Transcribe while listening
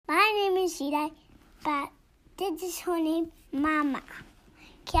Eli, but this is her name, Mama.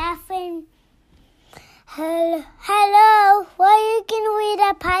 Catherine. Hello. Well, you can read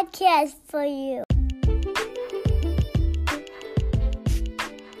a podcast for you.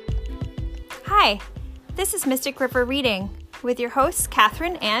 Hi, this is Mystic River Reading with your hosts,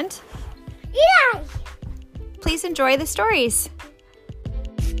 Catherine and Eli. Please enjoy the stories.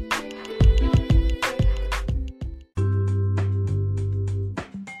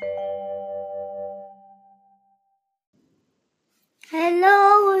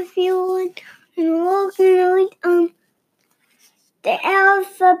 Hello, everyone, and we're going to read the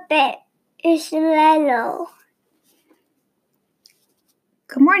alphabet is yellow.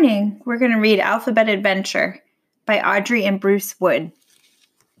 Good morning. We're going to read Alphabet Adventure by Audrey and Bruce Wood.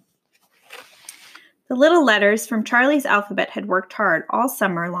 The little letters from Charlie's alphabet had worked hard all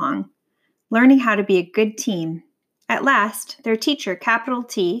summer long, learning how to be a good team. At last, their teacher, capital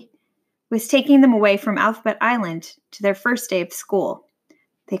T, was taking them away from Alphabet Island to their first day of school.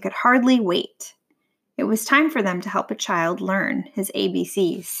 They could hardly wait. It was time for them to help a child learn his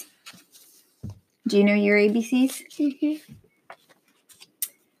ABCs. Do you know your ABCs? Mm-hmm.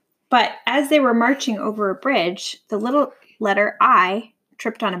 But as they were marching over a bridge, the little letter I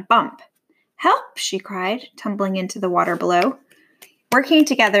tripped on a bump. "Help!" she cried, tumbling into the water below. Working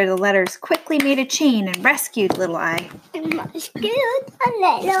together, the letters quickly made a chain and rescued little I. Rescued a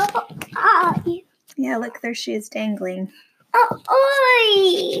little I. Yeah, look, there she is dangling. Oh,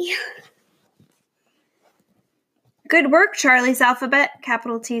 oi! Good work, Charlie's alphabet,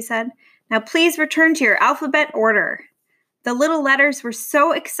 capital T said. Now please return to your alphabet order. The little letters were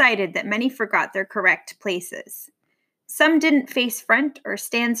so excited that many forgot their correct places. Some didn't face front or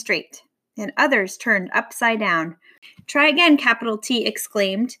stand straight, and others turned upside down. Try again, capital T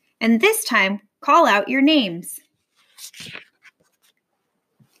exclaimed, and this time call out your names.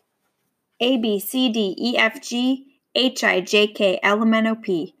 A, B, C, D, E, F, G, H, I, J, K, L, M, N, O,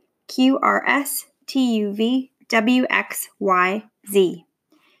 P, Q, R, S, T, U, V, W, X, Y, Z.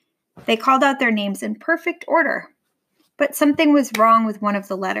 They called out their names in perfect order. But something was wrong with one of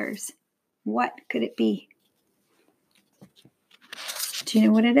the letters. What could it be? Do you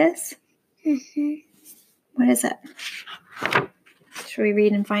know what it is? Mm-hmm. What is it? Shall we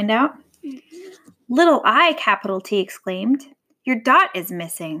read and find out? Mm-hmm. Little I, capital T exclaimed. Your dot is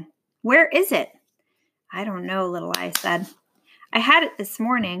missing. Where is it? I don't know, little I said. I had it this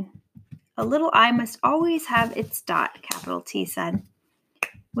morning. A little I must always have its dot, capital T said.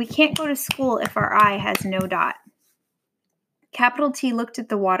 We can't go to school if our I has no dot. Capital T looked at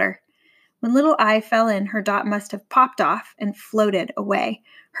the water. When little I fell in, her dot must have popped off and floated away.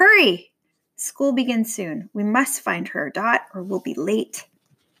 Hurry! School begins soon. We must find her dot or we'll be late.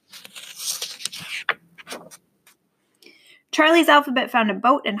 Charlie's alphabet found a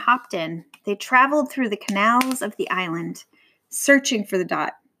boat and hopped in. They traveled through the canals of the island, searching for the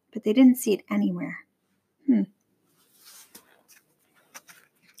dot, but they didn't see it anywhere.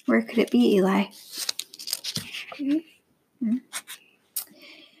 Where could it be, Eli?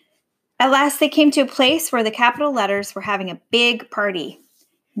 At last they came to a place where the capital letters were having a big party.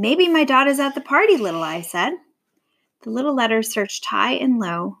 Maybe my dot is at the party, little I said. The little letters searched high and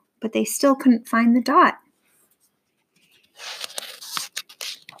low, but they still couldn't find the dot.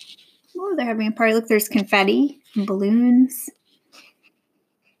 Oh, they're having a party. Look, there's confetti and balloons.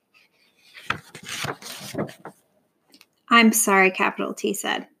 I'm sorry, capital T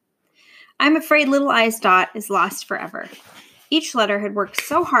said. I'm afraid little I's dot is lost forever. Each letter had worked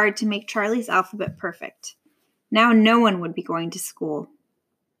so hard to make Charlie's alphabet perfect. Now no one would be going to school.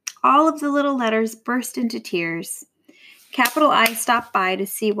 All of the little letters burst into tears. Capital I stopped by to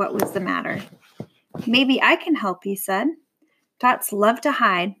see what was the matter. Maybe I can help, he said. Dots love to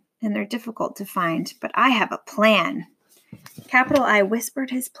hide, and they're difficult to find, but I have a plan. Capital I whispered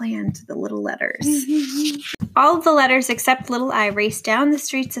his plan to the little letters. All of the letters except little I raced down the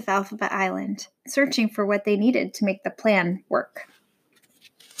streets of Alphabet Island, searching for what they needed to make the plan work.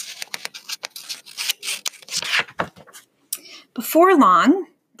 Before long,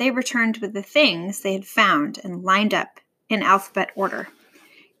 they returned with the things they had found and lined up in alphabet order.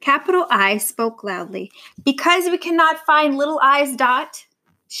 Capital I spoke loudly. Because we cannot find little I's dot,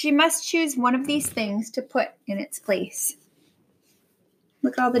 she must choose one of these things to put in its place.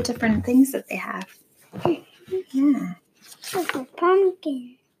 Look at all the different things that they have. Yeah. It's a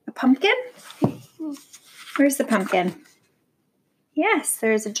pumpkin. A pumpkin? Where's the pumpkin? Yes,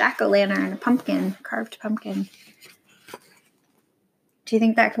 there's a jack-o'-lantern, a pumpkin, carved pumpkin. Do you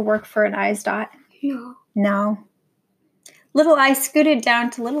think that could work for an I's dot? No. No. Little I scooted down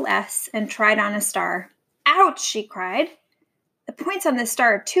to little S and tried on a star. Ouch, she cried. The points on the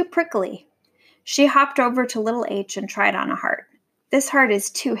star are too prickly. She hopped over to little H and tried on a heart. "This heart is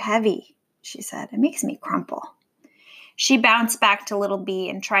too heavy," she said. "It makes me crumple." She bounced back to little B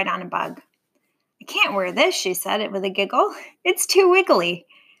and tried on a bug. "I can't wear this," she said with a giggle. "It's too wiggly."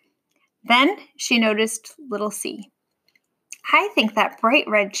 Then she noticed little C. "I think that bright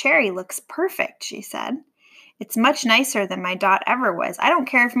red cherry looks perfect," she said. "It's much nicer than my dot ever was. I don't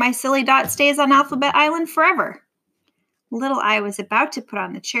care if my silly dot stays on Alphabet Island forever." Little I was about to put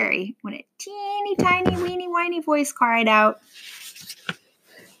on the cherry when a teeny tiny weeny whiny voice cried out, "I'm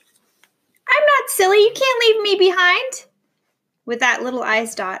not silly, you can't leave me behind." With that, little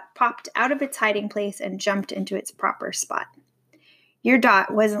I's dot popped out of its hiding place and jumped into its proper spot. "Your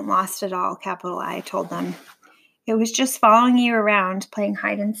dot wasn't lost at all," capital I told them. "It was just following you around playing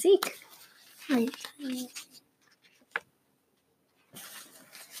hide and seek."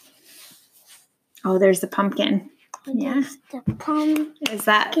 Oh, there's the pumpkin. Yeah. The pumpkin. Is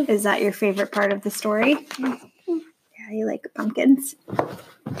that your favorite part of the story? Mm-hmm. Yeah, you like pumpkins.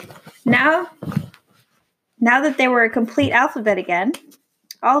 Now that they were a complete alphabet again,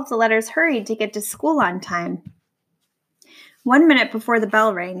 all of the letters hurried to get to school on time. 1 minute before the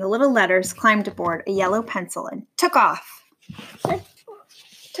bell rang, the little letters climbed aboard a yellow pencil and took off.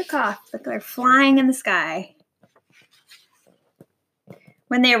 But they're flying in the sky.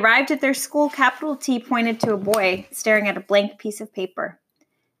 When they arrived at their school, capital T pointed to a boy staring at a blank piece of paper.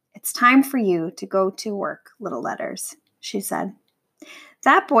 "It's time for you to go to work, little letters," she said.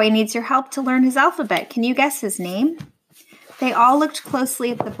 "That boy needs your help to learn his alphabet. Can you guess his name?" They all looked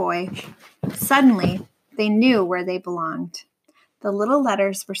closely at the boy. Suddenly, they knew where they belonged. The little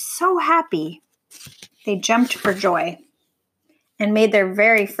letters were so happy, they jumped for joy and made their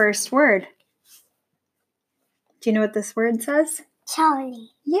very first word. Do you know what this word says?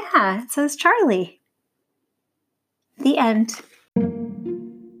 Charlie. Yeah, it says Charlie. The end.